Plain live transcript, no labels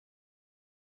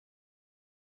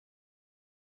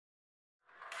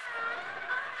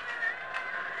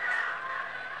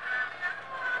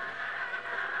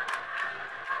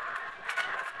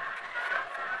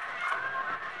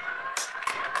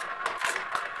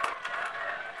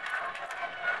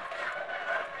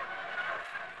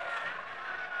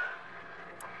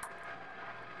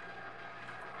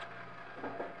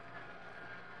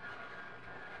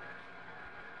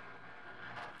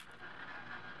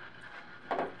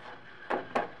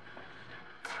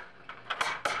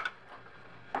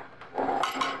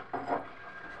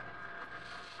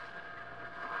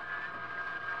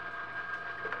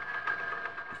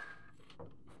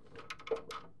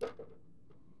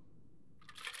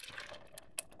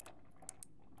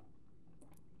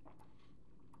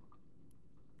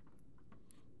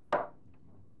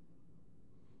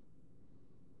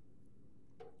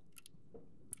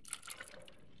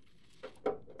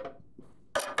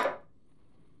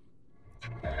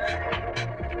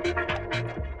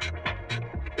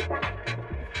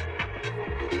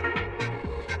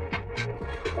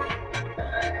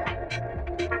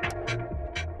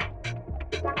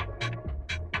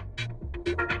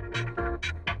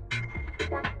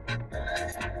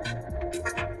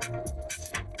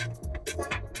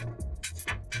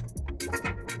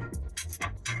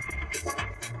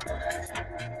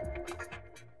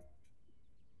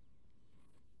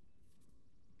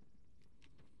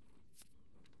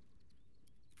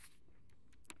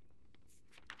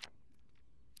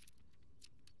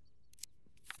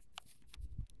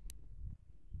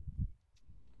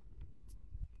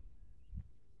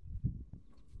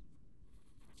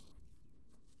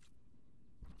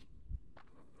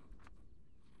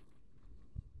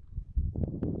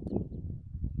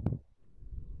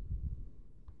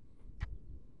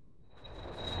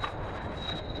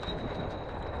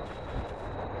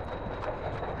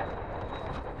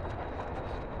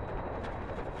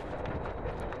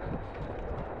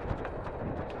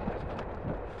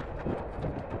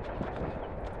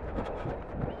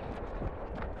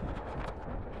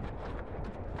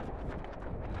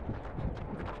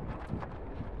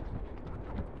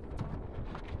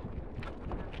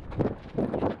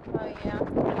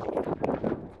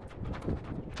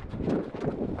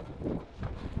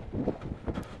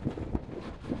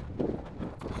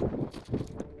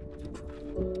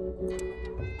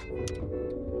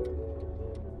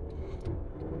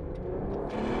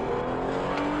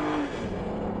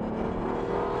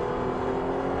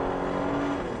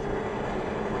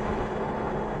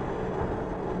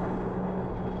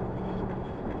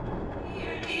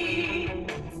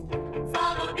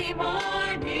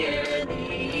more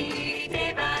nearly,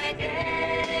 day by day,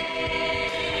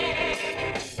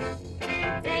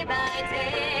 day by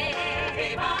day,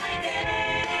 day by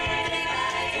day, day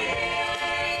by day.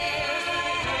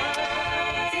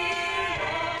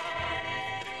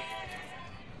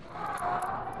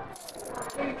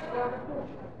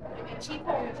 Cheap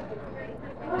home.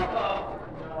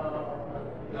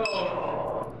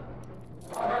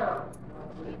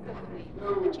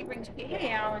 She brings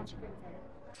Hey, Alan.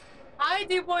 Hi,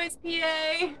 Du Bois,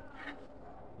 PA.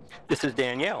 This is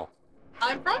Danielle.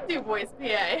 I'm from Du Bois,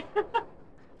 PA.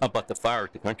 How about the fire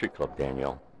at the country club,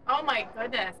 Danielle? Oh my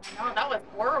goodness, I know, that was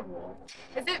horrible.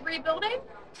 Is it rebuilding?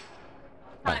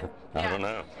 I don't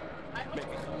know. I hope so.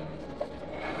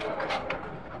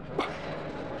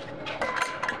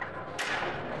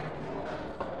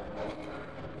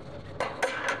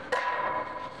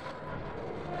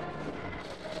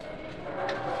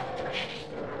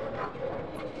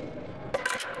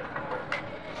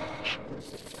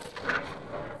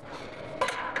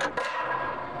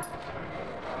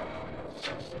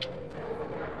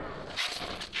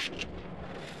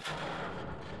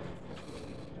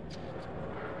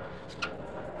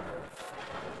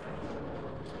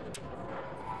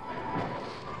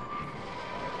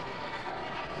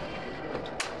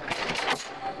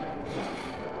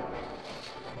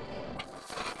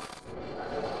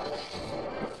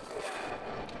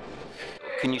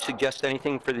 Can you suggest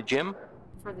anything for the gym?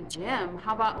 For the gym,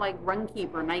 how about like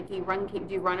Runkeeper, Nike Runkeeper?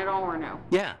 Do you run it all or no?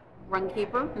 Yeah.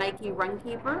 Runkeeper, Nike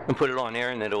Runkeeper. And put it on there,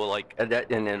 and it'll like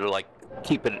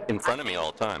keep it in front of me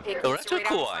all the time. Oh, that's a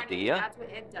cool idea. That's what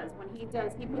it does. When he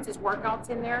puts his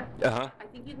workouts in there. Uh-huh. I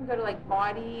think you can go to like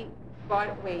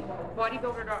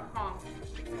bodybuilder.com.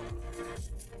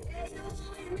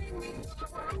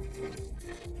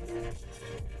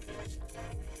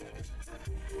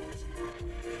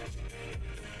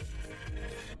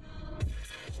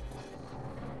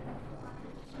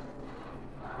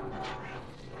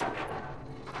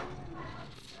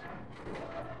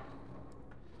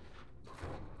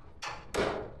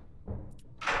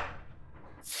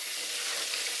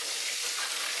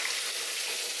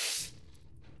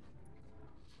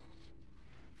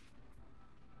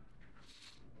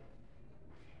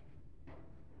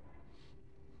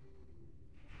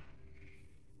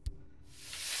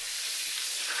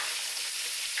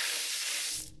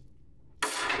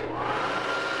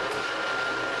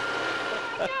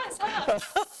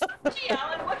 Gee,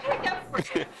 Alan, what can I get for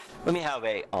you? Let me have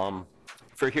a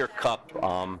for your cup.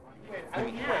 Oh,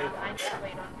 yeah, I just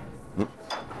laid on him.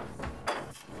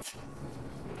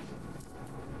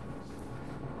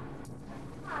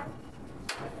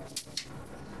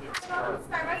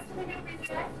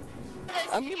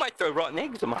 You might throw rotten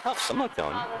eggs in my house. I'm not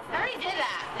telling you. I already did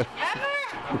that.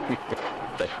 Remember?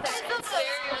 This is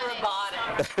very robotic.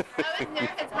 I was near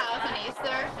his house on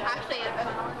Easter, actually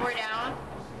we're down,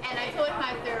 and I told him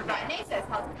I threw a rotten eggs at his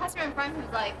house. The customer in front of him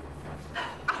was like,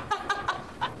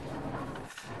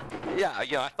 Yeah,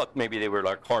 I thought maybe they were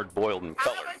like hard boiled and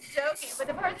colored. I was joking, but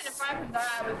the person in front of him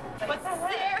thought I was like, What's the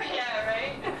serious? Yeah,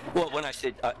 right? Well, when I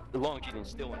said as long as you didn't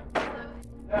steal it.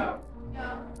 no.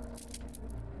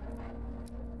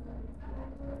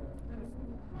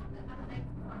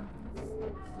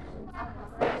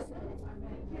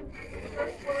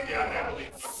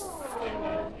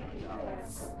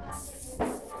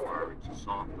 It's a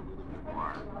soft, a little bit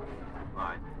more.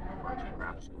 Provide arts and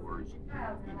craft stores,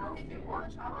 arts and much.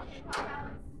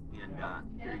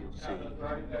 And here you'll see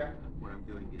what I'm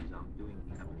doing is I'm doing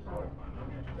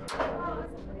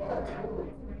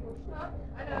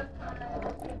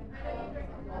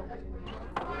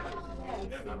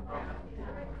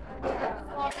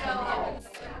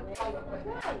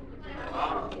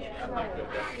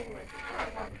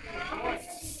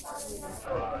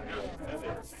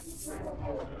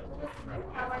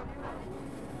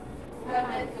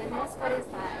Goodness, what is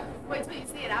that? Wait till you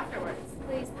see it afterwards.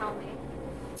 Please tell me.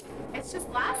 It's just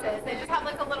glasses. They just have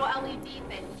like a little LED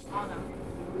thing on them,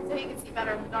 so you can see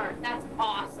better in the dark. That's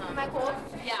awesome. Am I cool?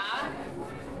 Yeah.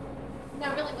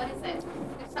 No, really, what is it?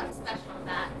 There's something special in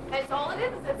that. It's all it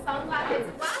is. It's sunglasses.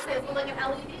 It's glasses with like an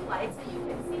LED light, so you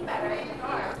can see better in the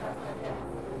dark.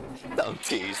 Don't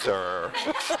tease her. Is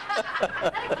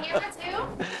that a camera too?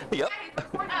 Yep.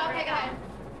 Oh, okay, go ahead.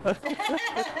 Okay.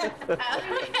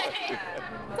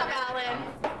 What's up, Alan?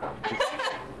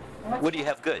 What do you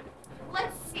have good?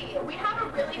 Let's see. We have a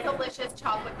really delicious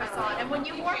chocolate croissant, and when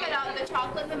you warm it up, the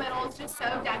chocolate in the middle is just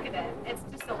so decadent. It's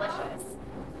just delicious.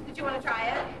 Did you want to try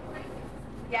it?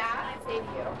 Yeah, I say to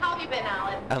you. How have you been,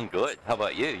 Alan? I'm good. How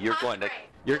about you? You're I'm going to. great.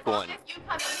 You're As long going. as you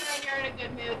come in here and you're in a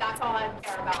good mood, that's all I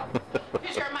care about.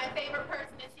 Because you're my favorite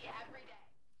person to see.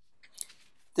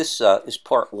 This is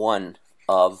part 1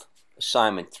 of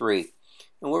assignment 3,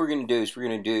 and what we're going to do is we're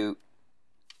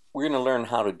going to learn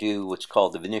how to do what's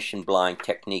called the Venetian blind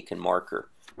technique in marker.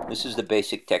 This is the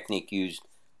basic technique used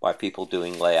by people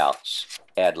doing layouts,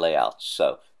 ad layouts.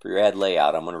 So for your ad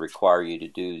layout, I'm going to require you to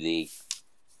do the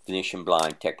Venetian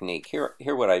blind technique.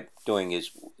 Here what I'm doing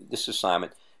is this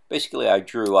assignment. Basically, I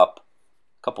drew up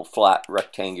a couple flat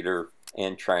rectangular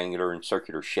and triangular and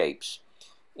circular shapes.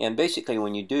 And basically,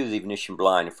 when you do the Venetian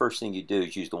blind, the first thing you do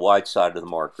is use the wide side of the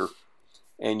marker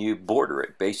and you border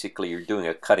it. Basically, you're doing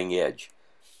a cutting edge,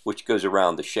 which goes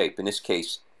around the shape. In this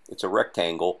case, it's a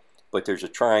rectangle, but there's a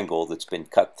triangle that's been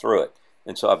cut through it.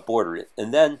 And so I've bordered it.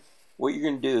 And then what you're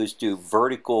going to do is do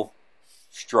vertical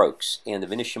strokes. And the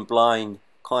Venetian blind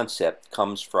concept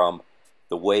comes from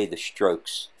the way the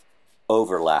strokes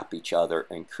overlap each other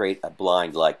and create a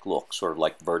blind-like look, sort of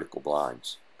like vertical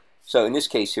blinds. So in this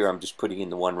case here, I'm just putting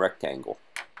in the one rectangle.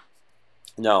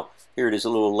 Now, here it is a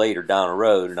little later down the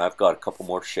road, and I've got a couple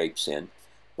more shapes in.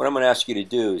 What I'm going to ask you to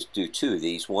do is do 2 of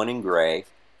these, one in gray,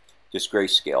 just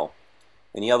grayscale,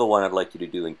 and the other one I'd like you to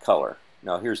do in color.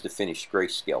 Now here's the finished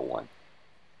grayscale one.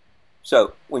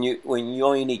 So when you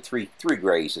only need three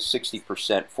grays, a 60%,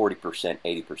 40%,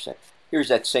 80%. Here's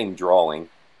that same drawing,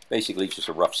 basically just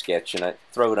a rough sketch, and I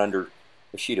throw it under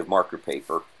a sheet of marker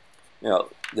paper. You know,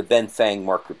 the Ben Fang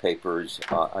marker papers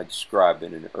I described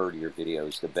in an earlier video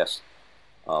is the best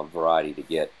variety to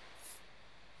get.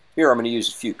 Here I'm going to use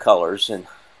a few colors, and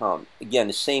again,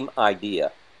 the same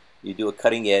idea. You do a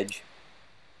cutting edge,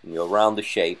 and you go around the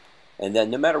shape, and then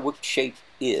no matter what shape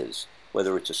is,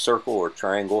 whether it's a circle or a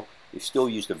triangle, you still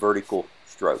use the vertical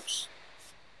strokes.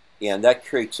 And that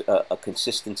creates a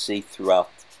consistency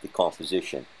throughout the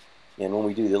composition. And when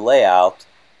we do the layout,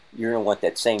 you're going to want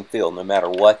that same feel no matter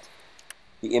what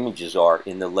the images are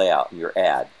in the layout in your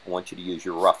ad. I want you to use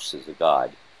your roughs as a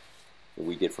guide that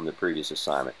we did from the previous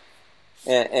assignment.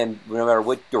 And no matter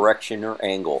what direction or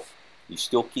angle, you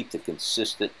still keep the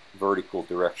consistent vertical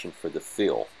direction for the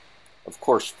fill. Of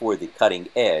course, for the cutting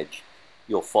edge,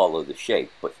 you'll follow the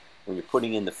shape, but when you're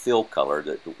putting in the fill color,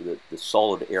 the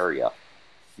solid area,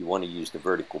 you want to use the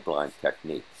vertical blind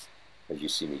technique, as you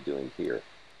see me doing here.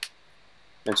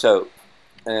 And so,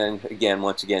 and again,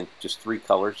 once again, just 3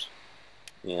 colors,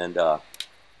 and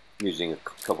using a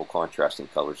couple contrasting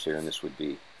colors here, and this would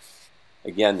be,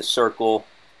 again, the circle.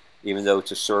 Even though it's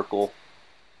a circle,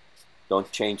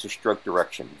 don't change the stroke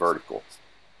direction, vertical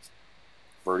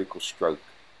stroke,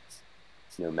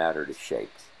 no matter the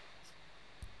shape.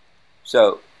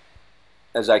 So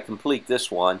as I complete this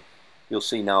one, you'll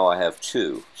see now I have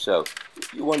 2. So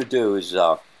what you want to do is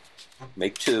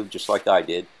make 2 just like I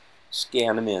did,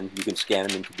 scan them in. You can scan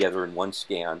them in together in one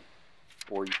scan,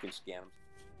 or you can scan them